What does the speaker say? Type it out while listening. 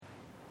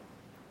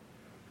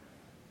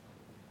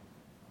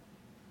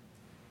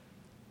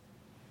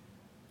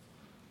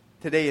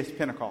Today is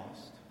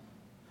Pentecost,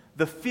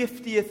 the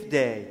 50th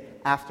day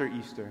after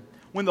Easter,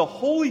 when the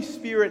Holy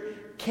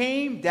Spirit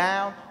came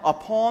down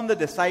upon the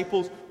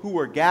disciples who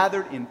were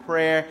gathered in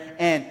prayer,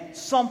 and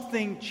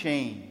something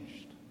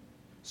changed.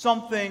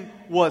 Something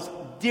was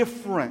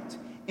different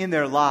in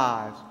their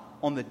lives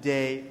on the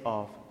day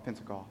of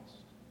Pentecost.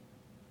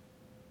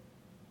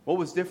 What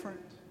was different?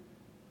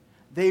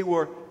 They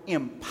were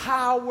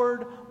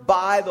empowered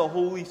by the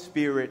Holy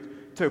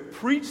Spirit to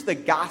preach the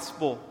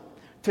gospel,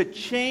 to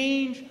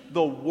change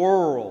the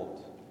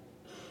world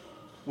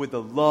with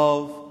the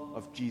love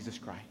of Jesus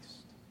Christ.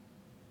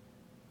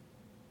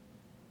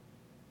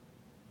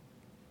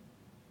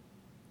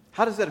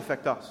 How does that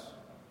affect us?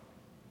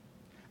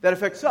 That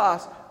affects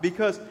us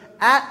because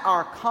at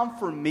our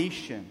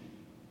confirmation,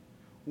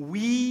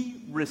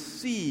 we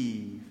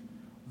receive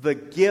the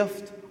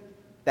gift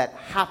that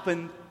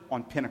happened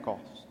on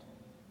Pentecost.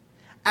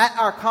 At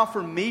our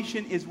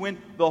confirmation is when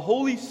the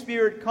Holy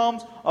Spirit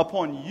comes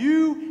upon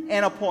you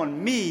and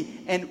upon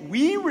me, and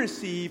we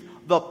receive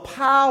the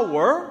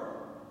power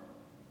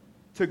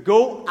to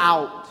go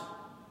out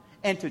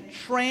and to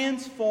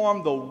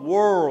transform the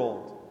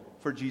world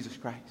for Jesus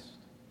Christ.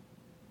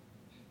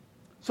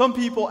 Some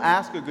people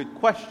ask a good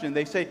question.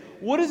 They say,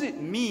 what does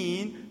it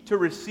mean to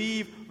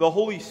receive the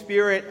Holy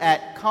Spirit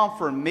at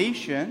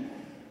confirmation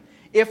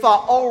if I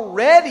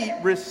already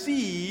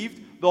received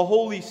the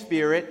Holy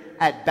Spirit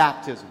at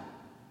baptism?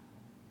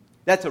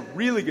 That's a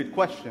really good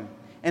question.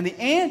 And the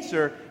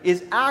answer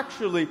is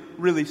actually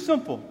really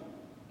simple.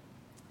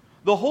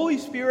 The Holy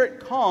Spirit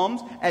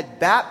comes at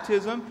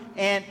baptism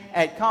and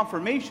at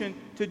confirmation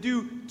to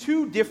do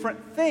two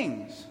different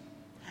things.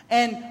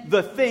 And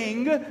the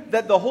thing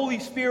that the Holy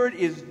Spirit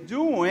is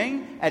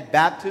doing at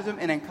baptism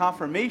and in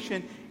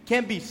confirmation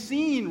can be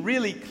seen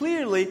really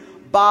clearly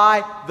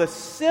by the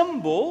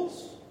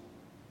symbols,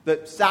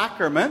 the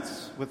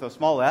sacraments, with a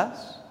small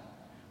s,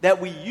 that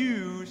we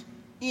use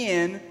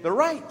in the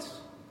rites.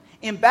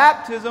 In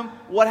baptism,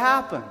 what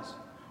happens?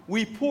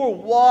 We pour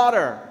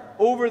water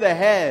over the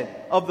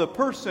head of the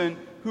person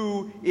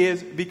who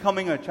is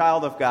becoming a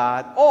child of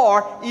God,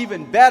 or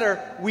even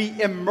better,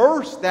 we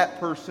immerse that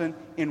person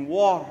in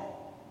water.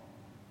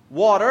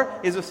 Water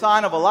is a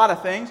sign of a lot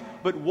of things,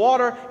 but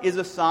water is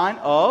a sign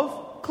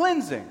of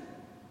cleansing.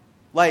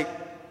 Like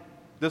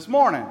this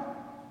morning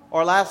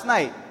or last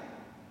night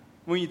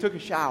when you took a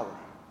shower.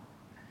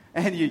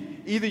 And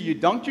either you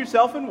dunked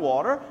yourself in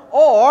water,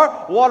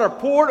 or water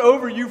poured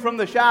over you from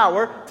the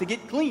shower to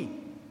get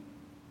clean.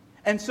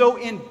 And so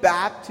in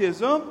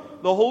baptism,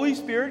 the Holy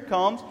Spirit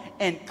comes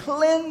and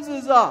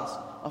cleanses us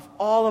of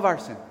all of our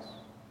sins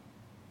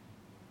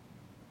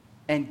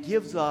and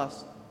gives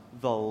us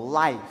the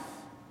life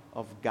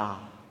of God.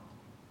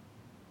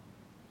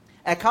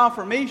 At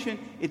confirmation,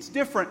 it's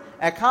different.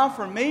 At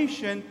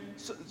confirmation,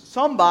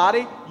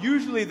 somebody,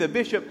 usually the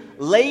bishop,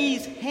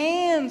 lays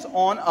hands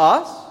on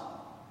us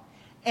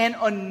and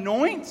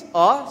anoints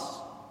us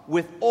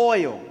with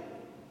oil.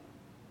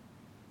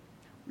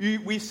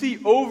 We see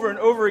over and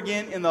over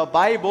again in the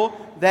Bible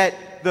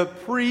that the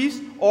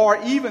priest, or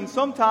even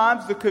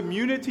sometimes the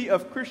community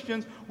of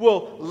Christians,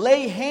 will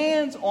lay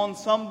hands on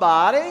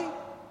somebody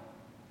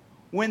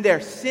when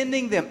they're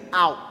sending them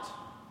out.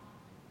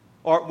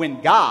 Or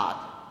when God,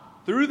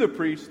 through the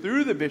priests,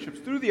 through the bishops,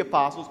 through the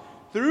apostles,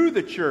 through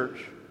the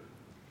church,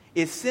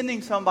 is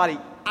sending somebody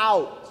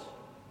out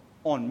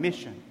on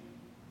mission.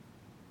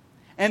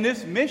 And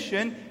this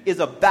mission is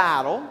a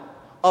battle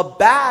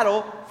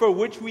for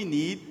which we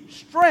need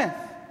strength.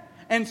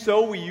 And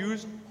so we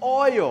use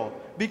oil,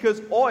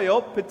 because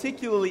oil,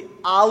 particularly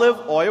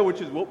olive oil,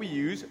 which is what we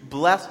use,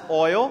 blessed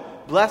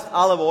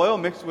olive oil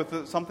mixed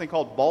with something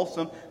called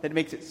balsam that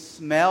makes it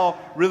smell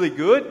really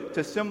good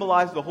to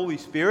symbolize the Holy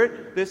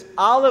Spirit. This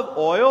olive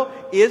oil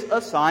is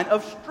a sign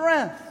of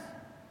strength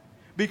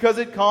because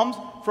it comes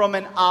from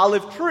an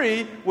olive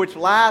tree, which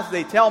lasts,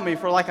 they tell me,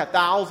 for like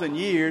 1,000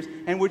 years,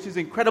 and which is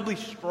incredibly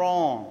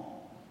strong.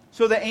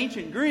 So the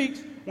ancient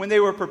Greeks, when they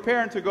were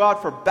preparing to go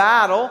out for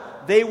battle,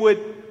 they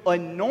would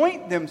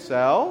anoint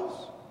themselves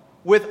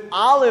with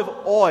olive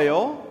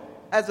oil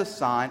as a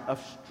sign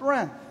of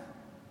strength.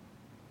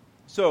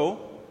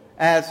 So,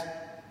 as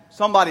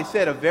somebody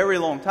said a very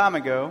long time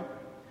ago,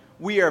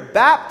 we are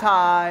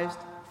baptized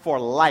for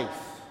life,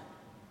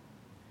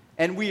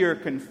 and we are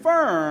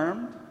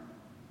confirmed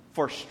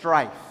for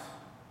strife.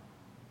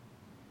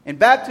 In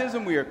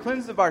baptism, we are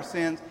cleansed of our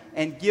sins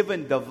and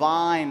given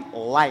divine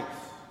life.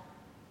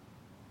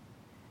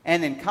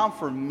 And in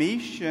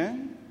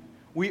confirmation,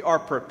 we are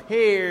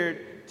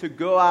prepared to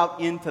go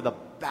out into the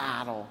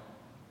battle,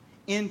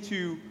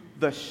 into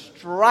the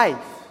strife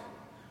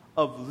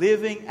of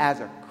living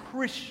as a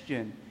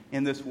Christian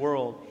in this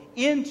world,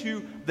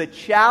 into the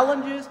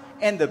challenges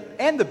and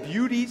the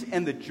beauties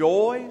and the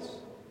joys,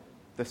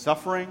 the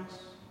sufferings,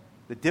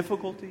 the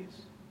difficulties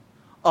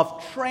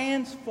of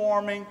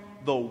transforming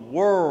the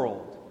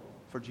world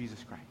for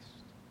Jesus Christ.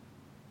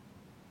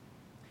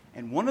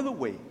 And one of the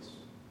ways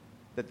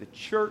that the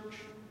church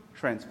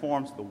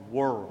transforms the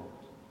world,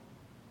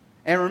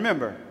 and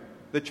remember,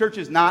 the church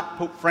is not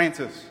Pope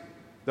Francis.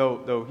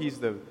 though he's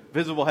the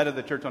visible head of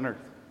the church on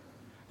earth.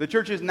 The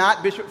church is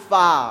not Bishop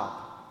Fobb,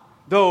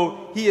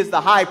 though he is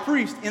the high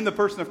priest in the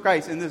person of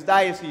Christ in this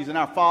diocese and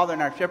our father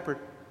and our shepherd.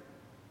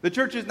 The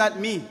church is not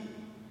me.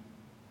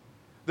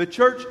 The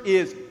church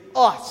is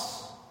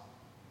us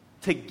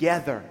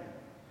together.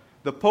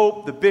 The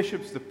Pope, the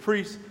bishops, the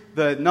priests,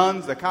 the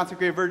nuns, the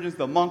consecrated virgins,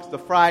 the monks, the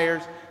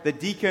friars, the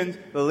deacons,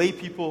 the lay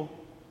people.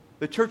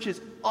 The church is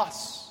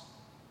us.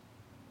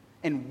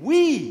 And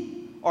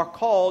we are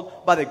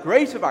called by the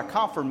grace of our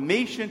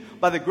confirmation,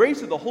 by the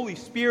grace of the Holy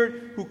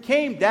Spirit who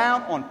came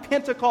down on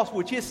Pentecost,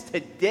 which is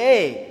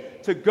today,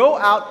 to go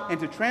out and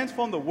to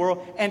transform the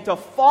world and to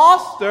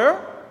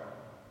foster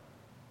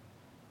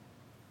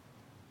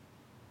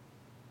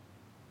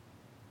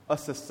a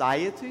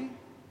society,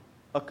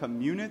 a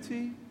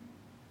community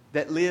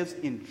that lives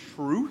in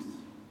truth,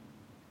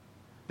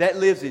 that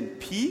lives in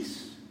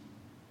peace,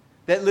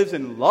 that lives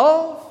in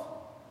love,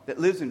 that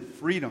lives in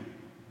freedom.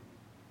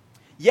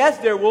 Yes,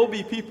 there will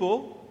be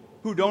people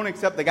who don't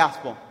accept the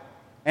gospel,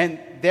 and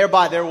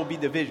thereby there will be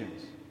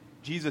divisions.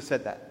 Jesus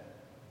said that.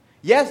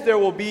 Yes, there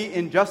will be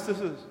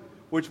injustices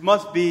which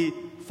must be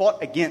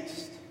fought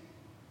against.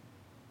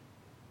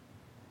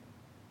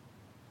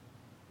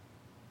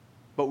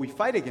 But we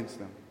fight against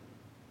them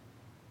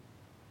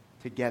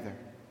together.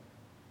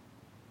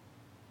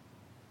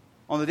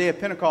 On the day of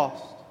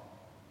Pentecost,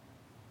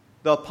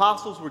 the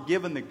apostles were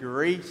given the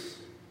grace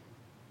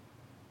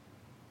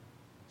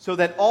so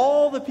that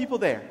all the people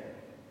there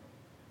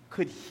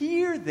could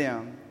hear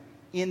them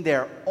in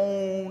their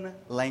own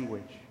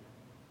language.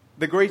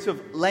 The grace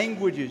of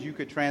languages, you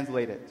could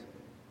translate it.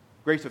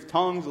 Grace of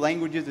tongues,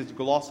 languages, is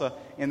glossa.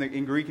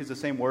 In Greek is the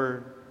same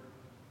word.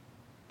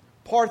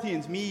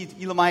 Parthians, Medes,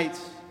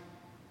 Elamites,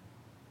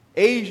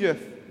 Asia,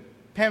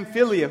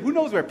 Pamphylia. Who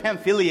knows where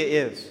Pamphylia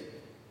is?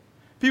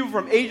 People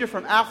from Asia,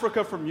 from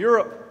Africa, from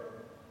Europe.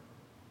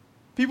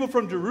 People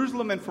from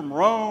Jerusalem and from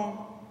Rome.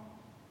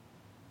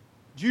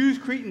 Jews,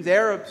 Cretans,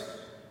 Arabs.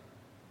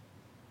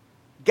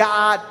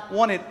 God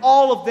wanted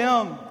all of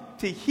them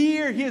to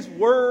hear His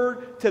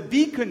word, to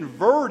be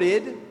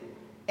converted,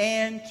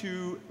 and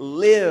to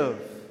live.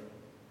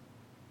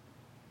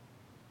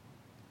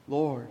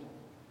 Lord,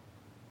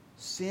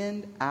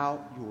 send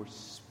out your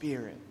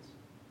Spirit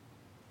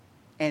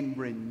and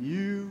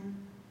renew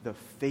the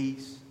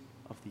face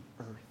of the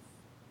earth.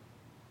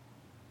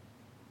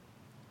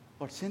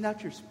 Lord, send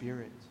out your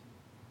Spirit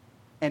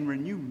and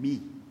renew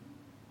me.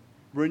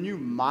 Renew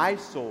my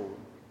soul.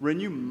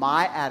 Renew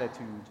my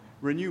attitudes.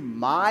 Renew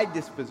my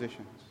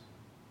dispositions.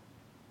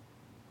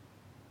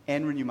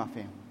 And renew my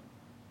family.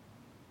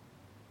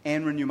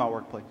 And renew my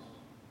workplace.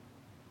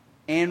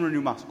 And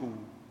renew my school.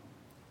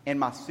 And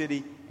my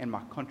city. And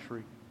my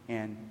country.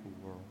 And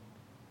the world.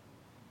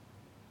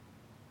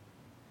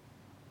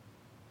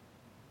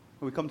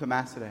 We come to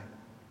Mass today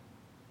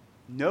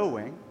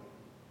knowing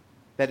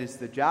that it's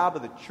the job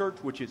of the church,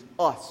 which is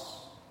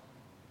us,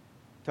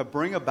 to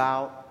bring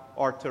about,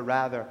 or to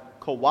rather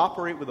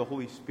cooperate with the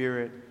Holy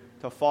Spirit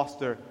to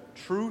foster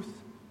truth,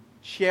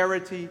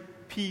 charity,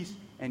 peace,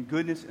 and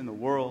goodness in the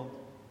world.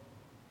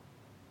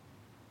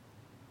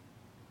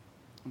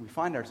 And we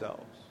find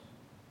ourselves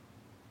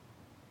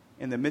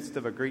in the midst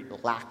of a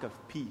great lack of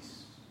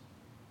peace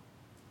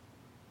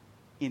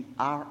in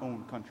our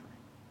own country.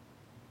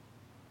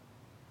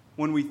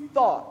 When we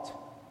thought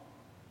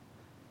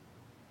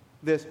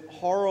this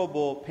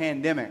horrible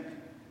pandemic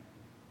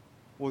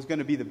was going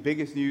to be the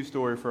biggest news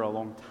story for a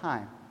long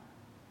time.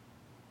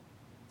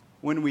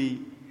 When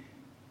we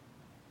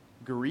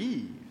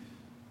grieve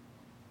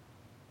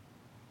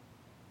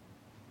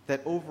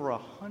that over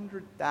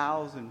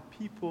 100,000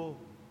 people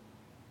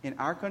in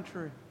our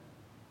country,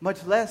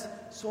 much less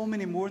so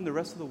many more in the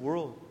rest of the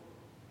world,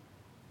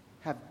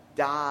 have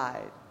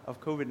died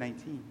of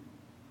COVID-19.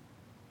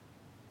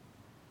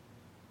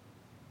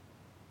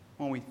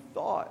 When we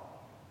thought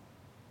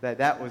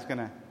that was going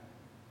to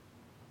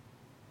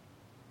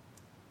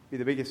be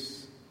the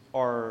biggest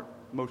or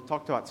most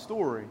talked about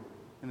story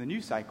in the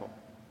news cycle,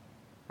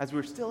 as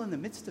we're still in the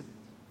midst of it,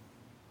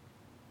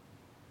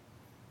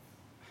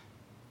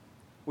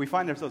 we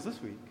find ourselves this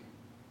week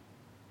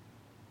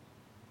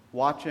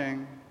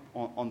watching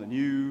on the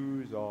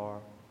news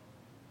or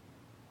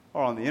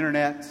on the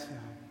internet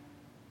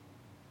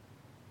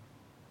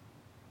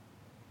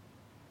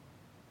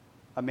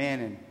a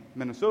man in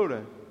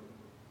Minnesota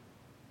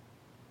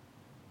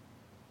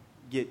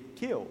get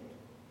killed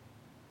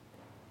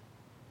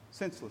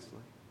senselessly.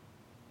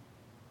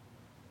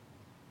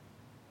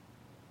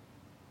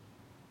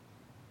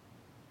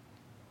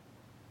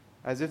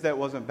 As if that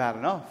wasn't bad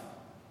enough,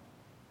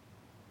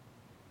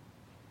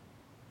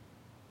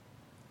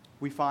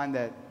 we find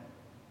that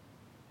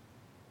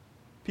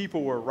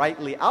people were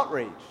rightly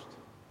outraged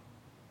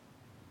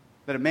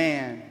that a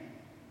man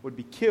would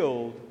be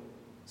killed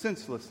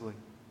senselessly.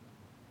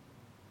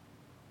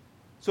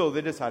 So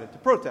they decided to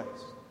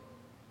protest,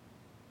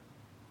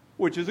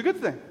 which is a good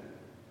thing.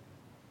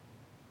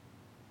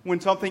 When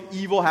something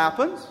evil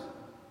happens,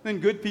 then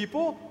good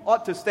people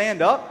ought to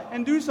stand up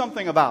and do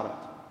something about it.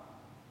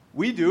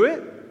 We do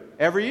it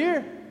every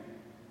year,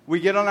 we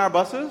get on our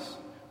buses,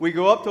 we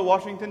go up to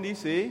Washington,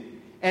 D.C.,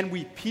 and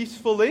we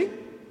peacefully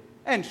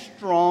and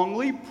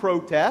strongly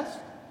protest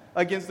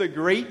against the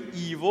great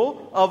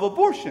evil of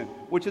abortion,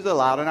 which is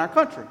allowed in our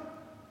country.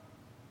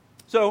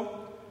 So,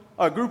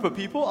 a group of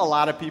people, a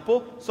lot of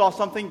people, saw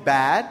something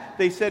bad.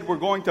 They said, we're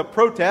going to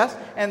protest,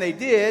 and they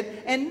did.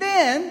 And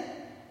then,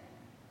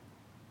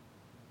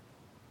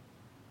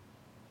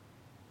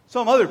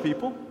 some other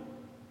people,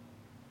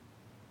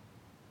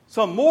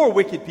 some more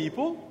wicked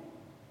people,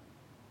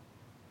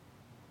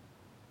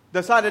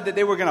 decided that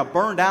they were going to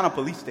burn down a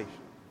police station.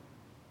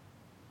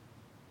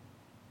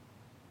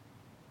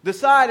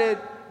 Decided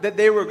that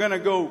they were going to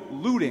go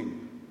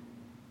looting,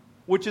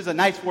 which is a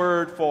nice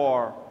word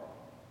for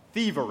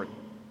thievery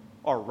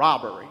or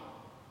robbery.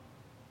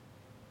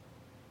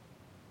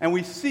 And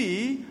we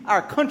see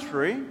our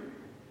country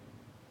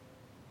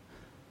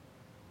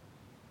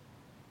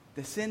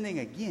descending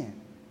again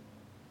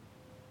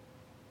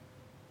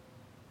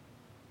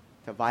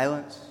to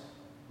violence,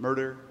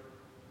 murder,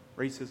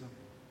 racism.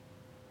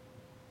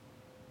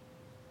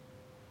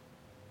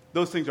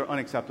 Those things are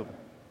unacceptable.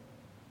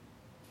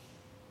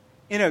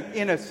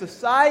 In a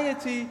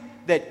society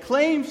that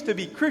claims to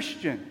be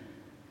Christian,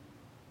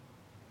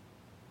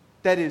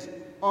 that is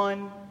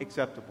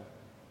unacceptable.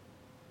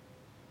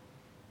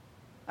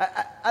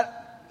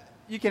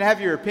 You can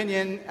have your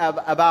opinion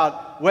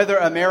about whether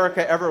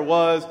America ever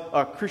was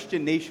a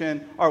Christian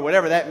nation or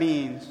whatever that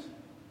means.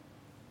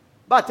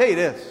 But I'll tell you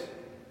this.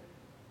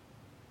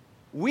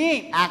 We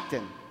ain't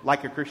acting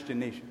like a Christian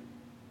nation.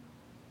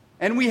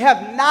 And we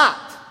have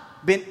not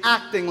been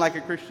acting like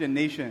a Christian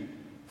nation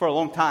for a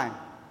long time.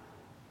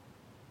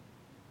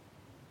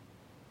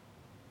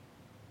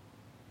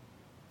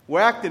 We're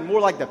acting more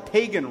like the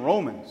pagan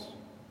Romans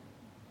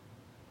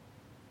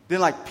than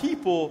like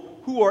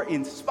people who are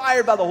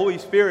inspired by the Holy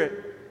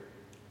Spirit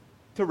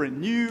to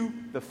renew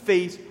the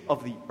face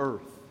of the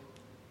earth.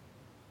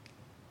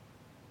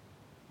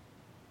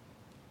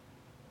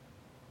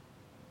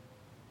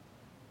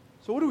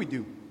 So what do we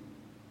do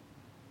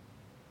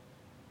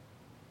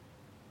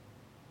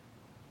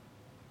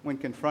when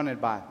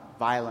confronted by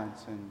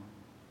violence and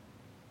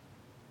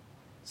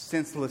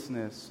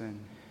senselessness and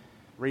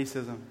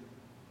racism?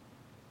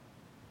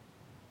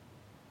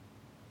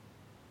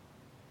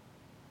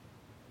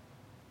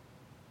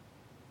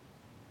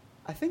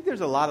 I think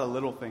there's a lot of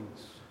little things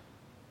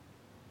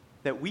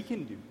that we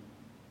can do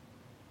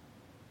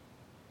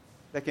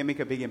that can make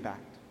a big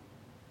impact.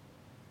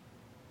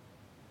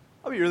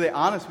 I'll be really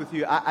honest with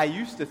you. I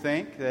used to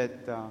think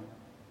that,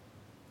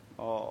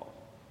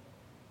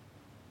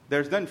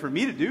 there's nothing for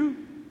me to do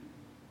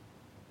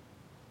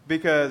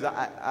because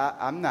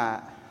I'm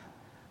not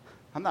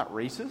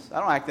racist.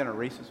 I don't act in a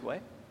racist way.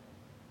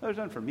 There's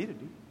nothing for me to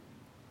do.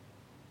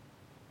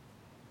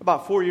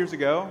 About 4 years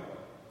ago,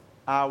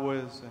 I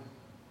was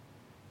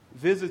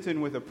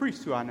visiting with a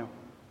priest who I know.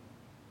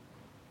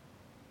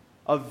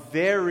 A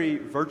very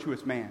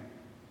virtuous man.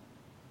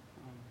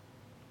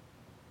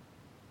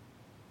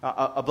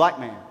 A black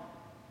man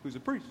who's a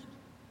priest.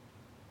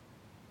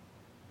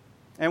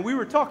 And we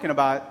were talking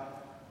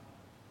about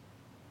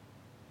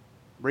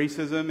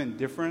racism and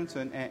difference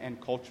and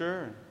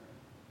culture.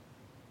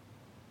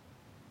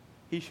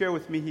 He shared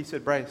with me, he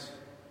said, Bryce,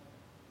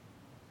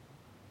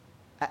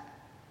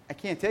 I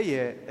can't tell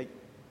you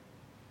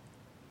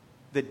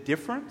the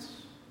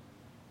difference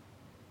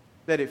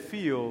that it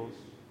feels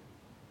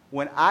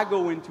when I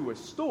go into a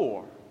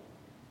store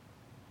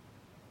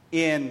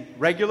in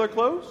regular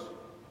clothes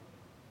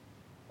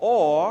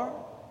or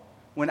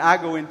when I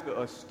go into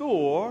a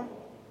store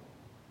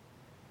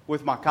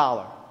with my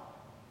collar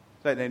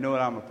so that they know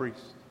that I'm a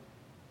priest.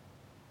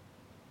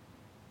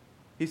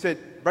 He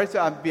said, Bryce,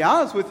 I'll be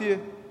honest with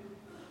you,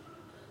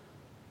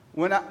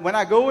 when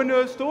I go into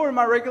a store in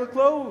my regular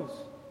clothes,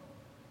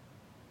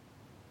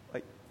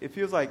 it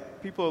feels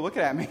like people are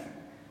looking at me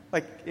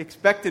like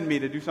expecting me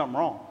to do something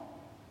wrong.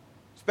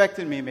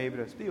 Expecting me maybe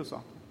to steal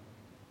something.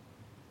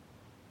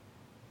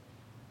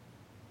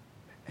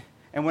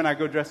 And when I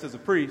go dressed as a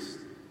priest,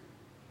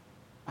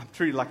 I'm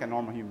treated like a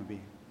normal human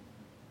being.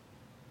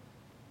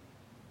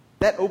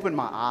 That opened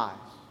my eyes.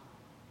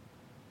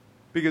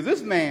 Because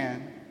this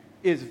man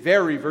is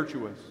very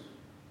virtuous.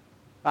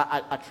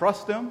 I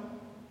trust him.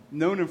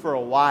 Known him for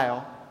a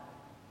while.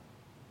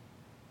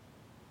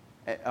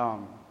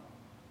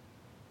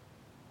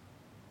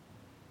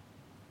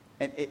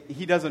 And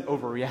he doesn't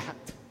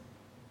overreact.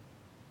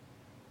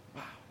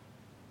 Wow.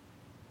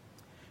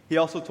 He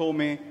also told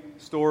me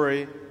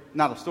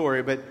not a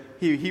story, but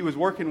he was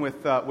working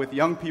with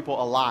young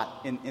people a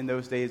lot in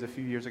those days a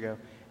few years ago.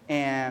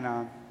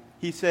 And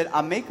he said,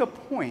 I make a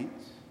point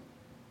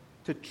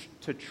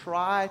to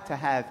try to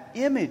have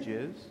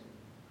images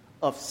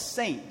of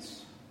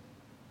saints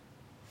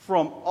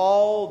from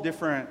all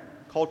different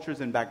cultures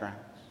and backgrounds.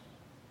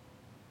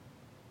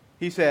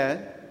 He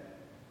said,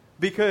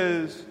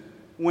 because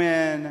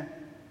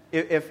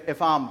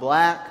if I'm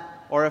black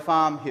or if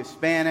I'm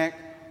Hispanic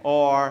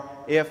or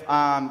if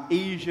I'm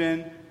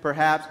Asian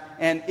perhaps,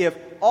 and if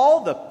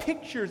all the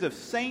pictures of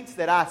saints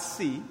that I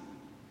see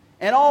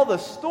and all the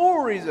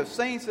stories of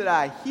saints that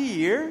I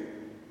hear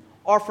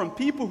are from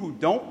people who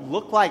don't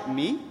look like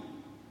me,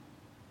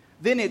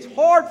 then it's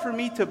hard for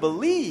me to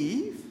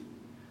believe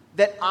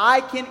that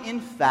I can in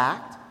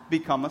fact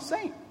become a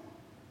saint.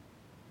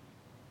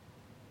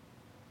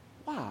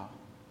 Wow.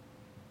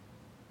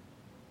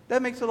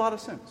 That makes a lot of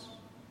sense.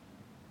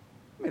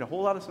 It made a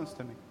whole lot of sense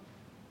to me.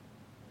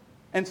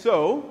 And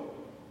so,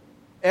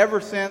 ever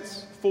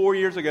since 4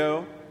 years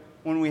ago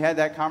when we had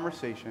that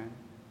conversation,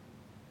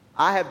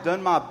 I have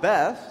done my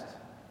best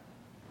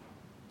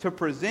to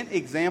present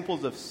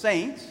examples of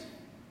saints,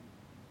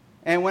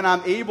 and when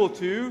I'm able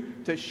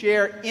to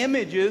share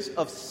images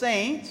of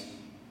saints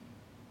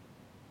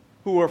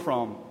who are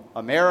from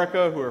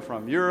America, who are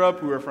from Europe,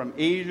 who are from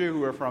Asia,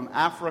 who are from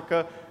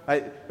Africa,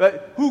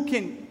 but who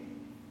can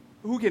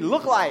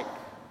look like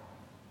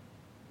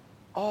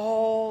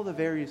all the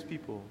various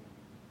people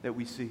that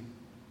we see.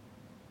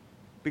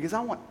 Because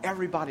I want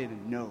everybody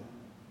to know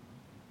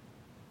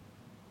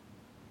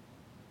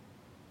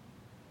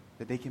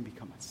that they can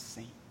become a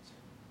saint.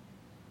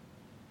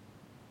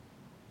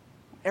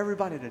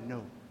 Everybody to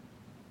know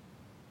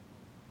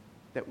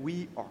that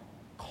we are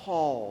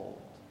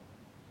called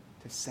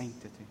to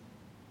sanctity.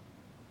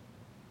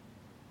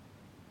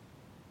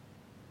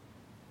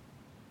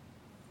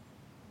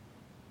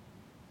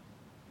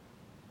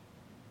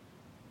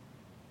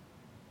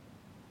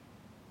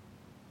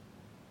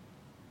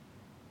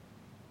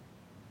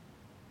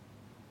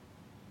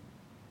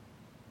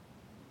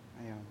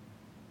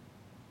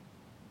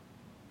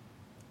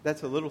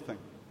 That's a little thing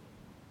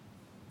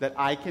that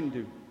I can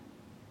do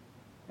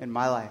in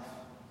my life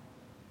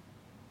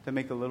to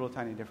make a little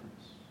tiny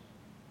difference.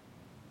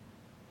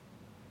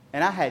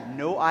 And I had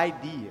no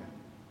idea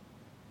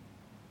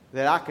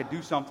that I could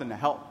do something to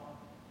help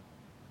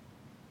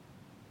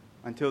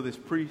until this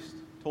priest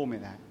told me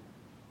that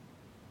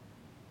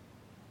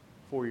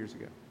 4 years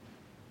ago.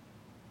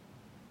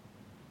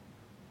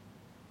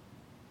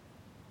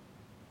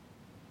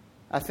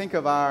 I think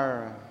of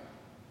our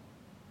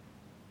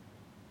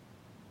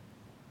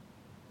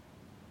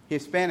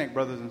Hispanic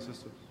brothers and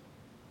sisters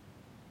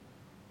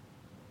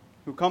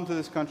who come to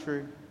this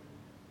country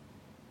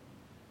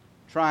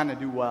trying to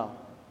do well,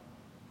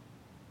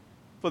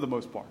 for the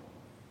most part,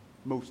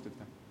 most of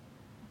them.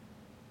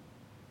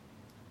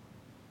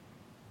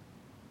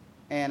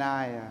 And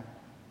I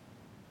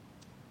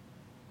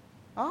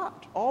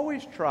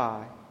always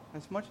try,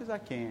 as much as I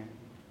can,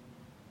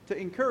 to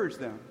encourage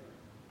them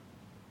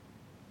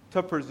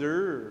to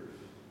preserve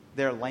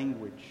their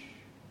language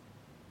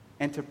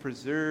and to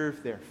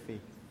preserve their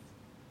faith,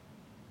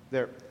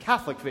 their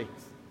Catholic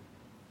faith.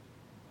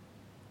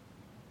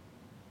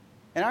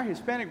 And our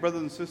Hispanic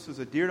brothers and sisters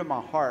are dear to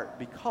my heart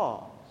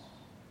because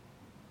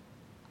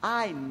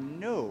I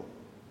know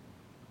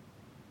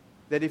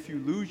that if you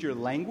lose your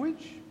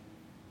language,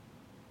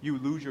 you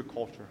lose your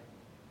culture.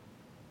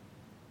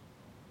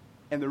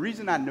 And the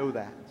reason I know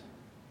that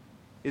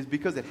is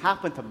because it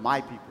happened to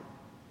my people.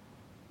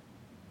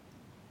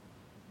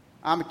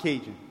 I'm a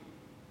Cajun.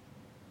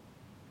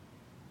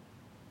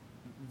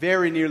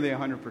 Very nearly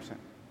 100%.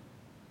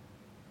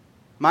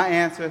 My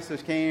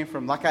ancestors came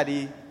from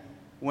L'Acadie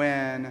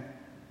when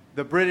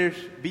the British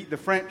beat the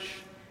French,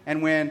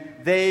 and when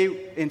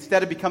they,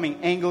 instead of becoming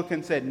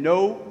Anglican, said,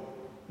 no,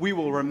 we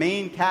will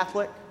remain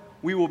Catholic,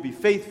 we will be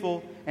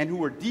faithful, and who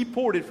were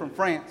deported from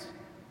France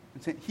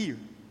and sent here.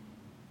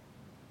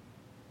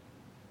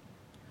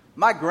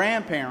 My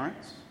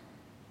grandparents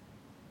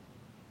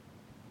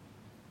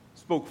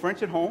spoke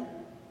French at home,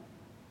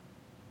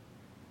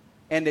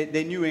 and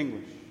they knew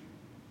English.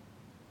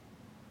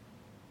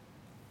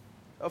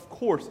 Of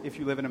course, if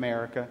you live in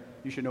America,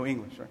 you should know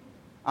English, right?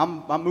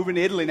 I'm moving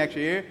to Italy next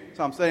year,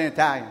 so I'm studying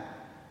Italian.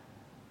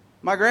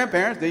 My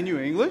grandparents, they knew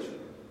English,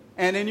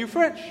 and they knew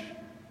French.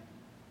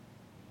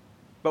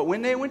 But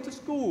when they went to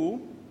school,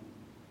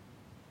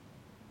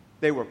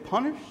 they were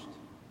punished,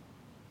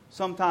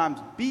 sometimes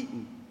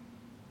beaten,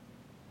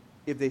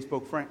 if they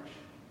spoke French.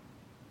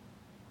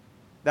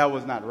 That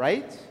was not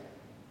right.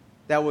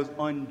 That was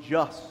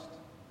unjust.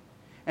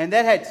 And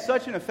that had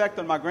such an effect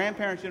on my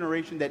grandparents'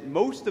 generation that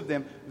most of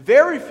them,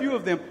 very few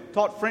of them,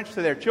 taught French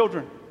to their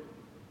children.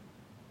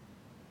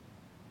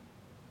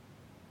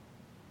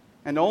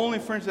 And the only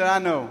French that I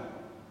know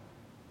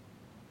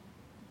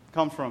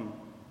comes from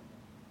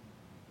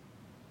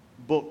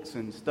books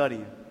and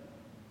studying.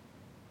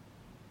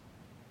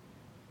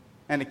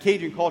 And the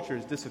Cajun culture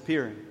is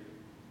disappearing.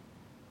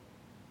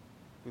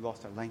 We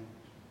lost our language.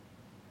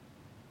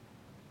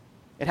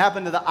 It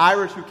happened to the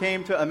Irish who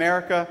came to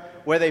America,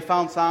 where they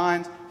found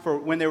signs for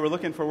when they were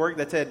looking for work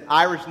that said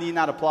Irish need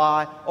not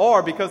apply,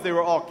 or because they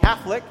were all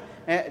Catholic,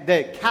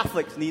 the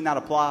Catholics need not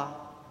apply.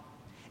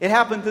 It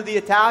happened to the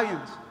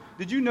Italians.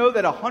 Did you know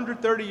that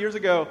 130 years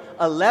ago,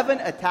 11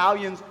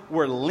 Italians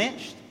were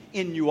lynched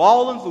in New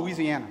Orleans,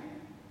 Louisiana,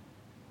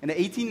 in the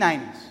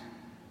 1890s?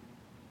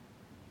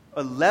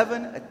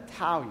 11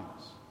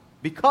 Italians,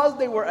 because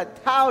they were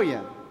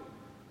Italian,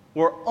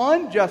 were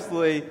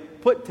unjustly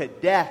put to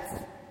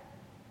death,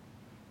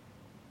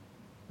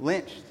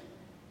 lynched.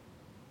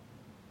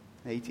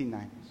 in the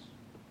 1890s.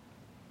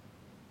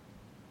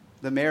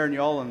 The mayor in New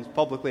Orleans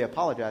publicly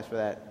apologized for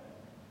that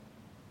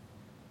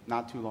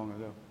not too long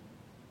ago.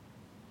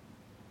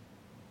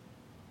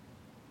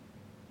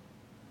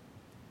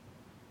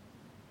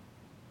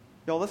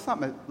 Y'all,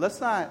 let's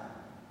not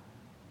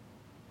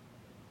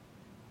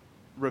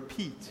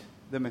repeat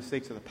the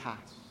mistakes of the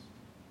past.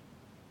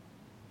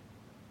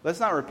 Let's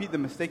not repeat the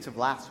mistakes of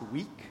last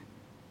week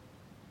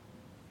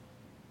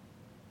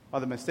or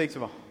the mistakes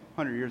of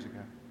 100 years ago.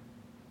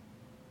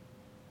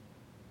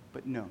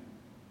 But no.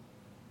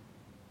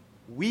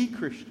 We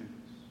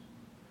Christians,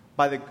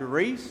 by the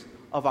grace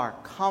of our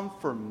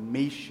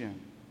confirmation,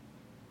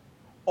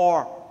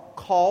 are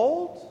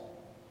called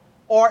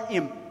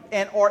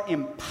and are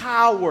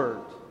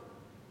empowered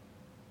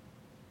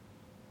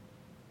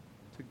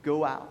to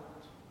go out,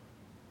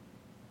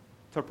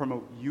 to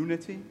promote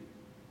unity,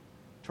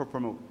 to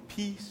promote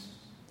peace,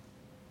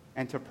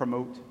 and to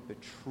promote the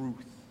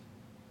truth.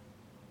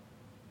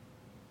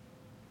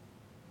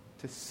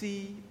 To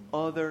see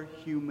other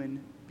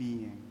human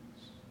beings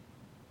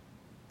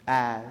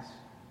as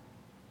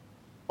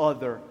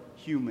other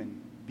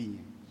human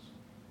beings.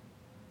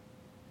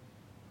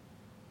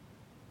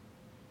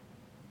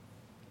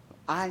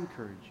 I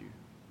encourage you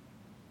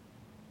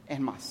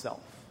and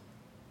myself.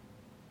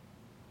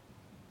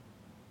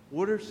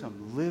 What are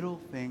some little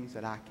things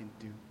that I can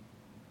do?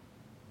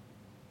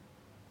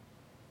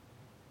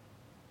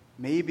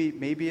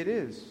 Maybe it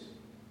is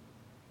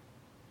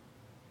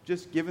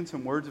just giving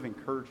some words of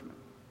encouragement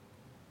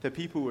to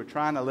people who are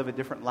trying to live a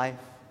different life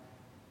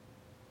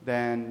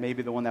than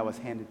maybe the one that was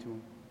handed to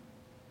them.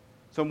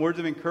 Some words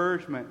of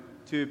encouragement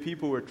to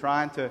people who are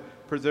trying to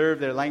preserve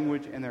their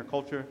language and their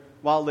culture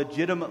while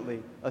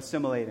legitimately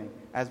assimilating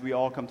as we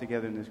all come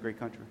together in this great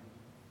country.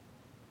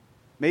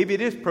 Maybe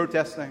it is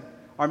protesting,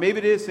 or maybe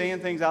it is saying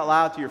things out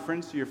loud to your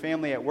friends, to your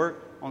family at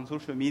work, on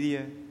social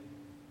media.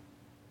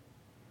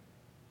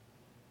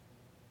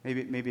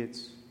 Maybe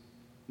it's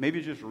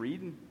just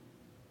reading.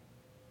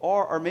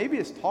 Or maybe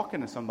it's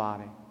talking to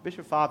somebody.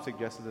 Bishop Fobb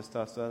suggested this to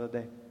us the other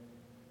day.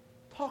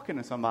 Talking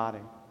to somebody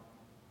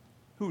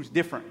who's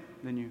different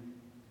than you.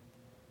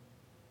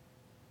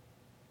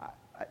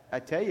 I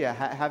tell you,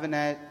 having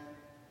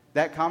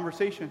that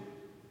conversation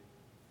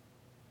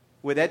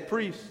with that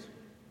priest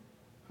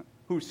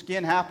whose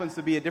skin happens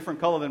to be a different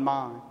color than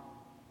mine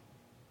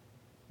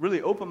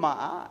really opened my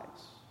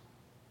eyes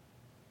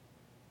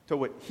to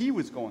what he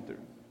was going through.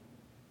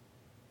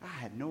 I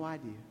had no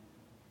idea.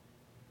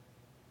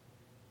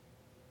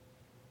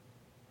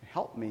 It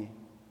helped me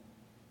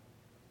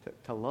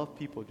to love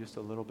people just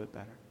a little bit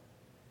better.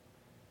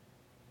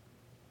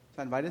 So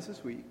I invite us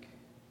this week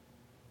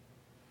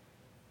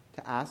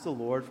to ask the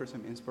Lord for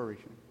some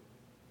inspiration,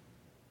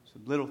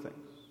 some little things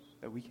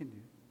that we can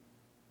do,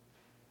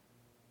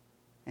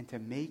 and to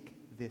make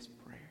this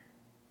prayer.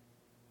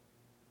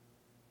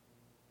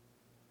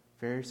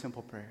 Very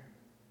simple prayer.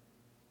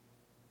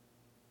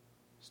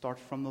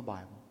 Starts from the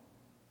Bible.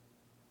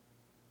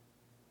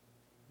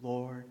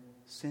 Lord,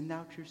 send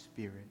out your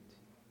Spirit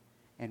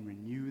and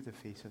renew the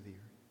face of the earth.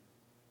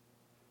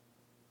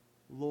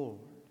 Lord,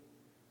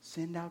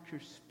 send out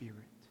your Spirit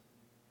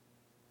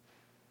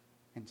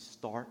and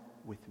start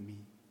with me.